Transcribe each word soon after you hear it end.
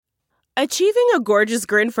Achieving a gorgeous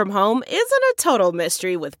grin from home isn't a total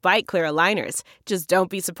mystery with Byte Clear aligners. Just don't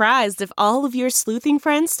be surprised if all of your sleuthing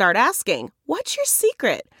friends start asking, "What's your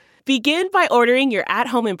secret?" Begin by ordering your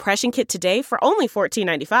at-home impression kit today for only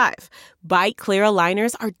 $14.95. Byte Clear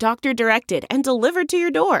aligners are doctor-directed and delivered to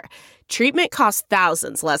your door. Treatment costs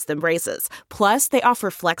thousands less than braces. Plus, they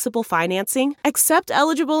offer flexible financing, accept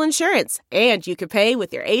eligible insurance, and you can pay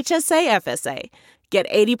with your HSA FSA. Get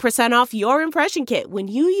 80% off your impression kit when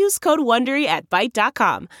you use code WONDERY at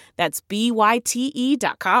Byte.com. That's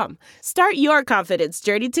BYTE.com. Start your confidence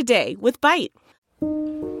journey today with Byte.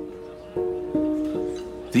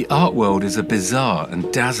 The art world is a bizarre and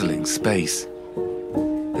dazzling space.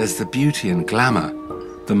 There's the beauty and glamour,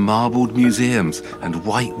 the marbled museums and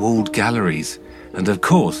white-walled galleries, and of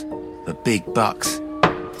course, the big bucks.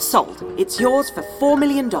 Sold. It's yours for $4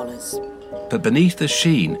 million. But beneath the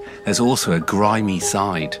sheen, there's also a grimy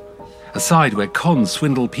side. A side where cons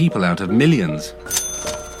swindle people out of millions.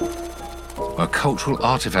 Where cultural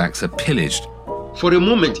artifacts are pillaged. For a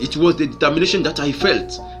moment, it was the determination that I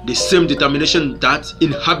felt. The same determination that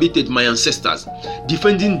inhabited my ancestors.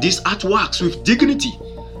 Defending these artworks with dignity.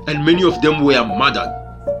 And many of them were murdered.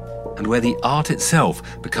 And where the art itself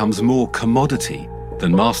becomes more commodity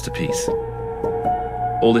than masterpiece.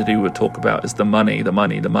 All they would talk about is the money, the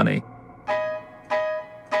money, the money.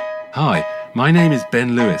 Hi, my name is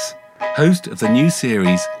Ben Lewis, host of the new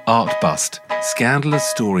series Art Bust, Scandalous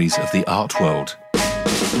Stories of the Art World.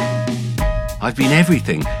 I've been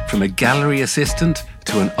everything from a gallery assistant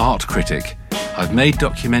to an art critic. I've made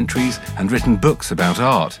documentaries and written books about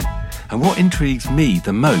art. And what intrigues me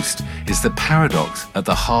the most is the paradox at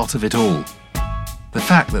the heart of it all. The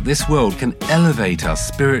fact that this world can elevate us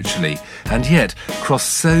spiritually and yet cross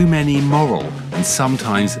so many moral and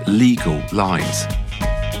sometimes legal lines.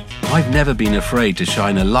 I've never been afraid to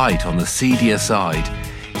shine a light on the seedier side,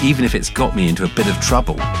 even if it's got me into a bit of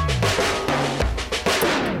trouble.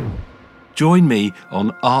 Join me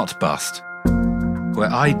on Art Bust, where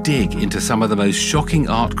I dig into some of the most shocking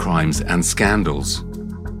art crimes and scandals.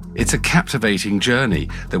 It's a captivating journey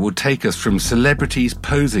that will take us from celebrities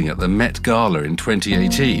posing at the Met Gala in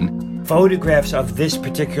 2018. Photographs of this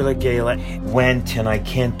particular gala went, and I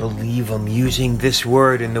can't believe I'm using this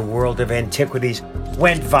word in the world of antiquities,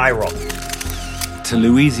 went viral. To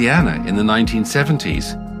Louisiana in the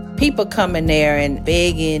 1970s. People coming there and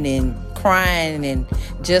begging and crying and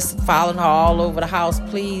just following her all over the house.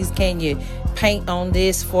 Please, can you paint on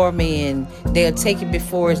this for me? And they'll take it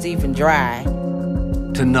before it's even dry.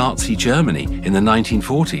 To Nazi Germany in the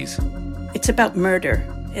 1940s. It's about murder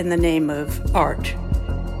in the name of art.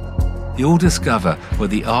 You'll discover what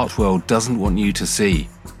the art world doesn't want you to see.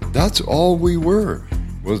 That's all we were,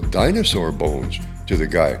 was dinosaur bones to the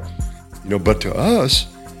guy. But to us,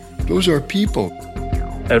 those are people.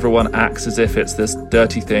 Everyone acts as if it's this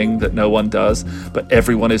dirty thing that no one does, but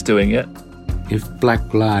everyone is doing it. If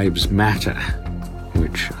Black Lives Matter,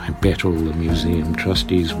 which I bet all the museum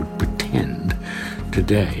trustees would pretend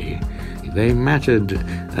today, they mattered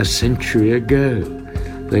a century ago.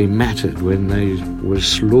 They mattered when they were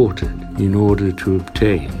slaughtered in order to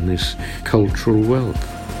obtain this cultural wealth.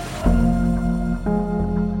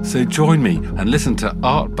 So join me and listen to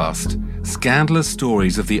Art Bust, Scandalous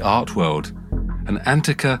Stories of the Art World, an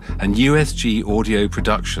Antica and USG audio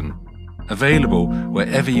production. Available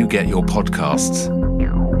wherever you get your podcasts.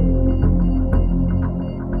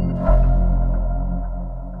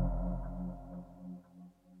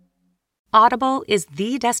 Audible is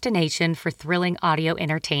the destination for thrilling audio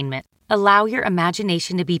entertainment. Allow your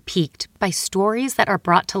imagination to be piqued by stories that are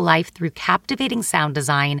brought to life through captivating sound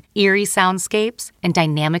design, eerie soundscapes, and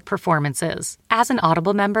dynamic performances. As an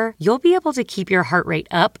Audible member, you'll be able to keep your heart rate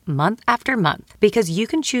up month after month because you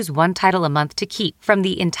can choose one title a month to keep from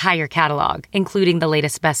the entire catalog, including the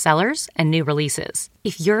latest bestsellers and new releases.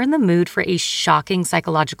 If you're in the mood for a shocking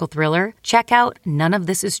psychological thriller, check out None of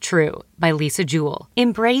This Is True by Lisa Jewell.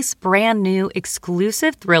 Embrace brand new,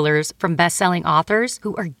 exclusive thrillers from best-selling authors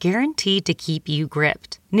who are guaranteed to keep you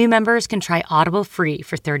gripped. New members can try Audible free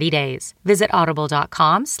for 30 days. Visit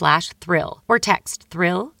audible.com/thrill or text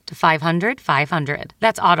thrill to 500-500.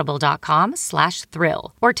 That's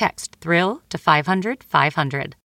audible.com/thrill or text thrill to 500-500.